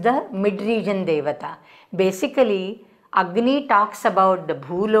Indra is the mid-region Devata. Basically, Agni talks about the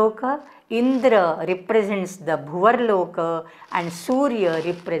Bhuloka, Indra represents the Bhuvarloka, and Surya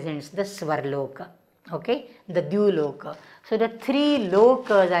represents the Swarloka, okay, the Dyuloka. So the three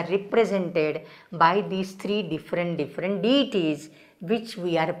lokas are represented by these three different deities which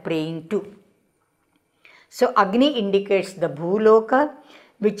we are praying to. So Agni indicates the Bhuloka,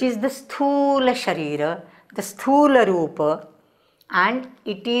 which is the Sthula Sharira, the Sthula Rupa, and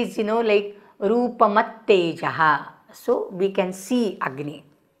it is, like Rupamat Tejaha. So we can see Agni.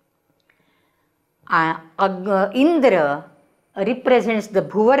 Indra represents the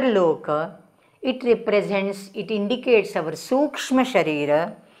Bhuvarloka. It indicates our Sukshma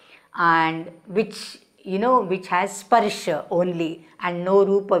Sharira, and which has Sparsha only and no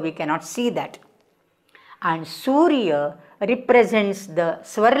Rupa, we cannot see that. And Surya represents the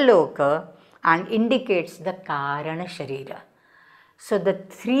Swarloka and indicates the Karana Sharira. So the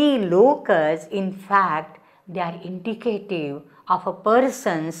three lokas, in fact, they are indicative of a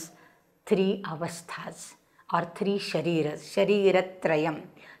person's three avasthas or three shariras, shariratrayam,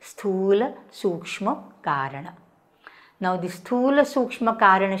 sthula, sukshma, karana. Now the sthula, sukshma,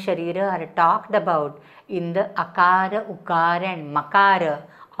 karana sharira are talked about in the akara, ukara and makara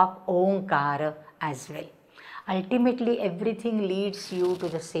of omkara as well. Ultimately everything leads you to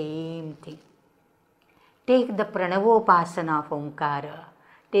the same thing. Take the Pranavopasana of Omkara,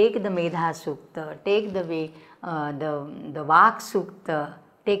 take the Medha Sukta, take the Vak Sukta,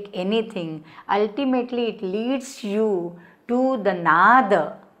 take anything. Ultimately it leads you to the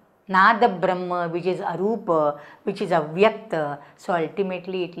Nada Brahma, which is Arupa, which is Avyakta. So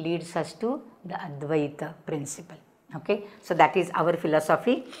ultimately it leads us to the Advaita principle. Okay, so that is our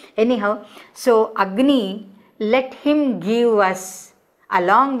philosophy. Anyhow, so Agni, let him give us,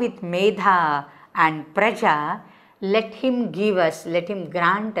 along with Medha and Praja, let him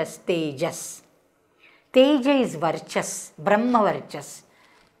grant us Tejas. Teja is Varchas, Brahma Varchas,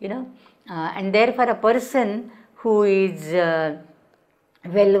 and therefore a person who is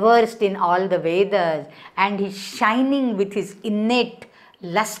well versed in all the Vedas and is shining with his innate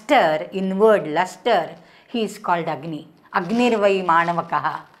luster, inward luster, he is called Agni. Agnirvai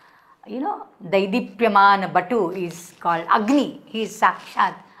Manavakaha. Daidipyaman Batu is called Agni. He is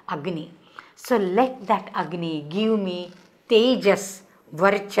Sakshat Agni. So let that Agni give me Tejas,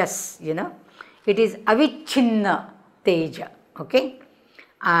 Varchas, It is Avichinna Teja. Okay.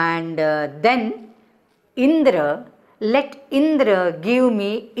 And then Indra, let Indra give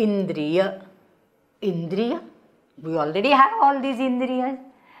me Indriya. Indriya, we already have all these Indriyas.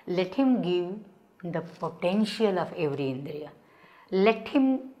 Let him give the potential of every Indriya. Let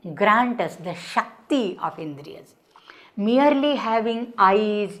him grant us the Shakti of Indriyas. Merely having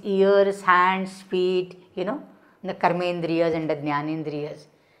eyes, ears, hands, feet, the Karmendriyas and the Jnanendriyas,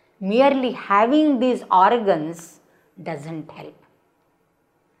 merely having these organs doesn't help.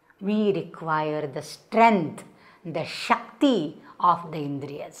 We require the strength, the Shakti of the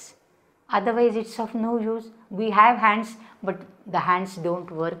Indriyas. Otherwise it's of no use. We have hands, but the hands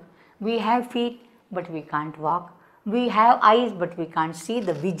don't work. We have feet, but we can't walk. We have eyes, but we can't see.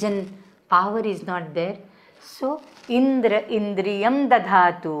 The vision power is not there. So Indra, Indriyam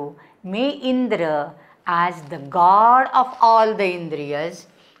Dadhatu, may Indra, as the god of all the Indriyas,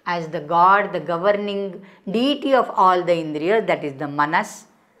 as the god, the governing deity of all the Indriyas, that is the Manas,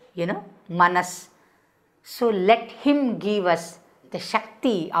 Manas. So let him give us the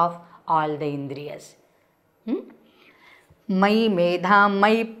Shakti of all the Indriyas. Mai Medha,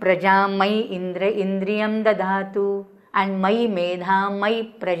 Mai Praja, Mai Indra, Indriyam Dadhatu, and Mai Medha,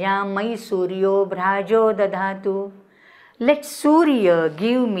 Mai Praja, Mai Suryo, Bhrajo Dadhatu. Let Surya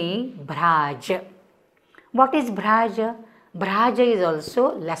give me Bhraj. What is Bhraja? Bhraja is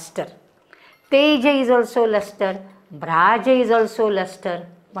also luster. Teja is also luster. Bhraja is also luster.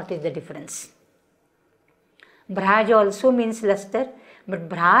 What is the difference? Bhraja also means luster, but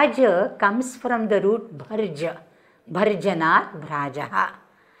Bhraja comes from the root Bharja. Bharjanat Bhrajaha.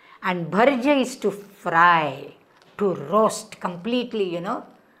 And Bharja is to fry, to roast completely,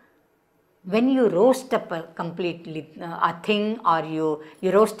 When you roast up completely a thing, or you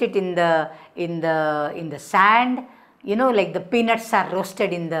roast it in the sand, like the peanuts are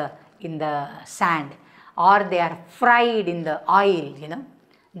roasted in the sand, or they are fried in the oil,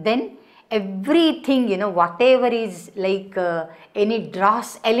 then everything, whatever is like any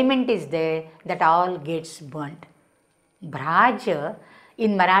dross element is there, that all gets burnt. Bhraja,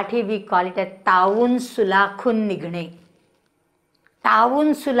 in Marathi we call it a Tavun Sulakhun Nigne.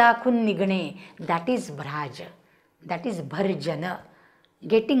 Tavun Sulakhun Nigne, that is Bhraja, that is Bharjana,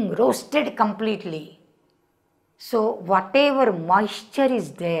 getting roasted completely. So whatever moisture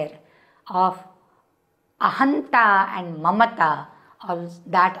is there of ahanta and mamata,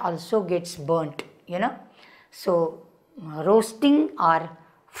 that also gets burnt, So roasting or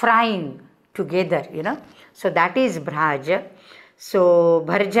frying together, So that is Bhraj. So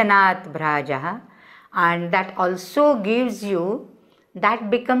Bharjanat Bhrajaha. And that also gives you, that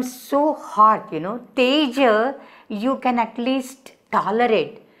becomes so hot, Teja, you can at least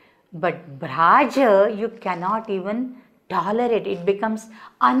tolerate. But Bhraja, you cannot even tolerate. It becomes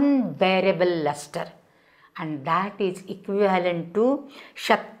unbearable luster. And that is equivalent to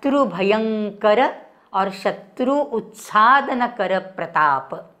Shatru Bhayankara or Shatru Utsadanakara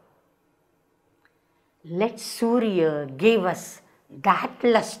Pratap. Let Surya give us that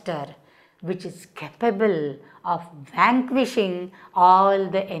luster which is capable of vanquishing all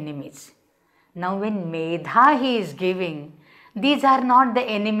the enemies. Now when Medha he is giving, these are not the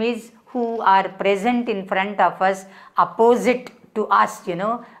enemies who are present in front of us, opposite to us,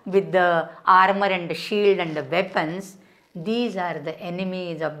 with the armor and the shield and the weapons. These are the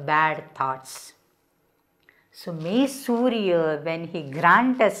enemies of bad thoughts. So may Surya, when he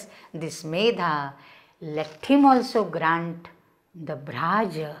grant us this Medha, let him also grant the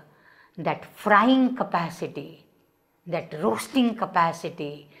Bhraja, that frying capacity, that roasting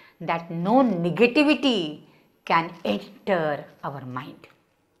capacity, that no negativity can enter our mind.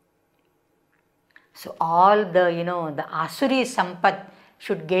 So all the, the Asuri Sampat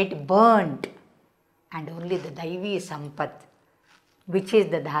should get burnt, and only the Daivi Sampat, which is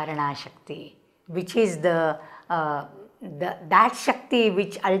the Dharana Shakti, which is that Shakti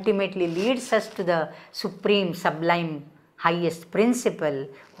which ultimately leads us to the supreme, sublime, highest principle,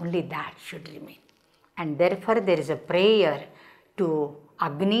 only that should remain. And therefore there is a prayer to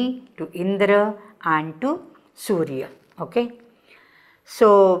Agni, to Indra and to Surya. Okay.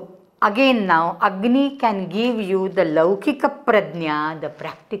 So again now Agni can give you the Laukika Pradnya, the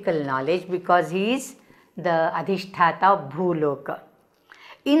practical knowledge, because he is the Adhisthata of Bhuloka.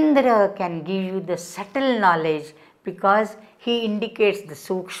 Indra can give you the subtle knowledge because he indicates the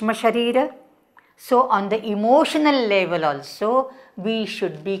Sukshma Sharira. So on the emotional level also, we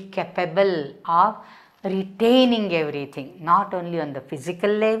should be capable of retaining everything, not only on the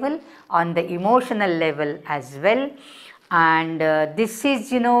physical level, on the emotional level as well. And this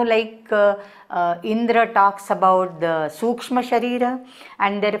is, Indra talks about the Sukshma Sharira,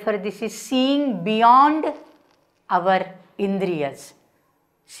 and therefore this is seeing beyond our Indriyas.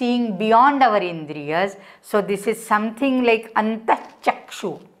 Seeing beyond our Indriyas. So this is something like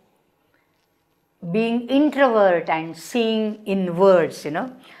Antachakshu, being introvert and seeing inwards,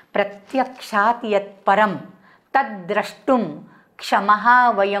 Pratyakshat yat param tad drashtum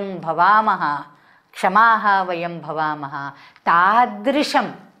kshamaha vayam bhavamaha, kshamaha vayam bhavamaha,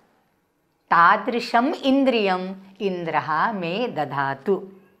 tadrisham indriyam indraha me dadhatu.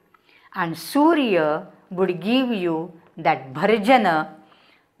 And Surya would give you that bharjana,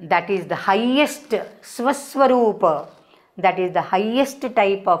 that is the highest swaswarupa, that is the highest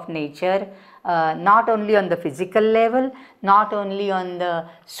type of nature, not only on the physical level, not only on the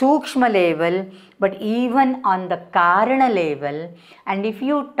Sukshma level, but even on the Karana level. And if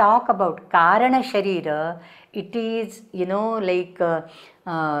you talk about Karana Sharira, it is,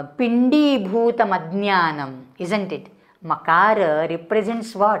 Pindi Bhuta Madnyanam, isn't it? Makara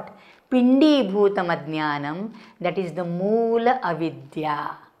represents what? Pindi Bhuta Madnyanam, that is the Moola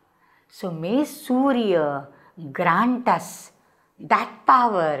Avidya. So may Surya grant us that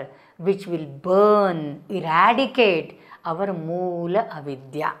power which will burn, eradicate our Moola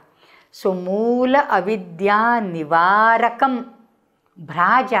Avidya. So Moola Avidya Nivarakam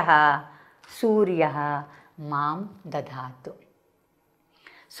Bhrajaha Suryaha Mam Dadhatu.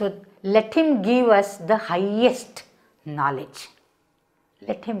 So let him give us the highest knowledge.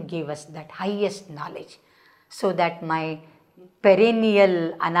 Let him give us that highest knowledge, so that my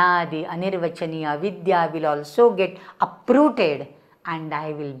perennial Anadi, Anirvachaniya Vidya will also get uprooted, and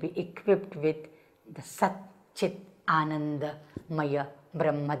I will be equipped with the Sat Chit Ananda Maya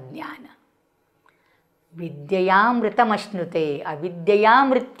Brahmadhyana. Vidyayamritamashnutte,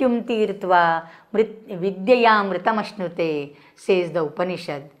 avidyayamrityum tirtva, vidyayamritamashnutte, says the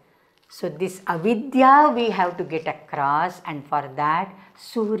Upanishad. So this avidya we have to get across, and for that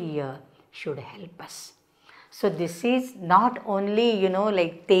Surya should help us. So this is not only,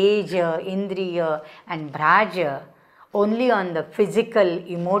 Teja, Indriya and Bhraja, only on the physical,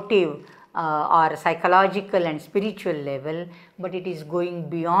 emotive or psychological and spiritual level, but it is going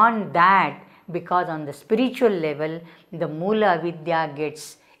beyond that, because on the spiritual level, the Moola Avidya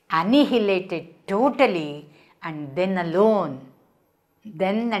gets annihilated totally, and then alone,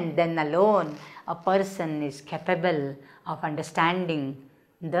 then alone, a person is capable of understanding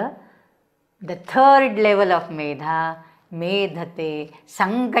the The third level of Medha, Medhate,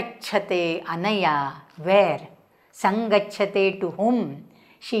 Sangachate Anaya, where? Sangachate, to whom?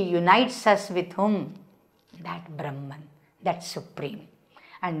 She unites us with whom? That Brahman, that Supreme.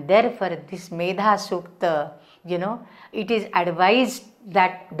 And therefore this Medha Sukta, it is advised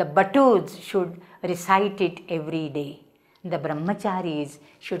that the Batuds should recite it every day. The Brahmacharis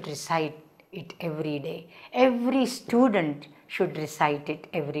should recite it every day. Every student should recite it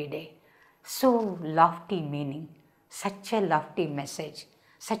every day. So lofty meaning, such a lofty message,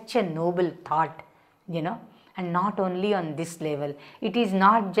 such a noble thought, and not only on this level. It is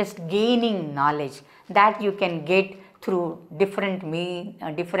not just gaining knowledge that you can get through different means,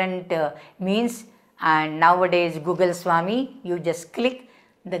 and nowadays Google Swami, you just click,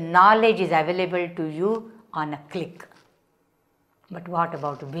 the knowledge is available to you on a click. But what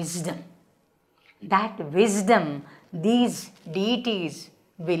about wisdom? That wisdom these deities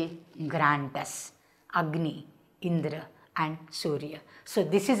will grant us, Agni, Indra and Surya. So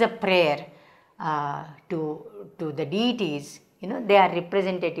this is a prayer to the deities. They are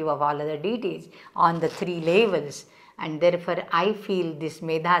representative of all other deities on the three levels, and therefore I feel this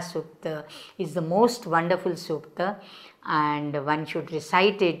Medha Sukta is the most wonderful Sukta, and one should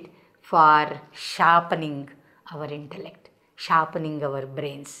recite it for sharpening our intellect, sharpening our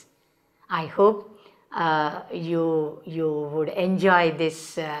brains. I hope you would enjoy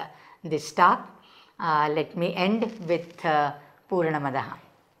this talk. Let me end with Purnamadaha.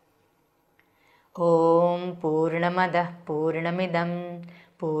 Om Purnamadah Purnamidam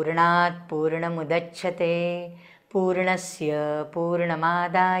Purnat Purnamudachyate Purnasya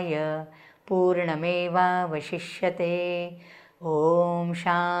Purnamadaya Purnameva Vashishyate. Om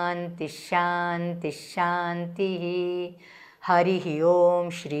Shanti Shanti Shanti. Harihi Om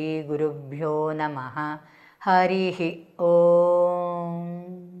Shri Gurubhyo Namaha. Harihi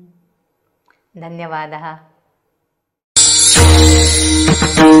Om. Dhanyavadaha.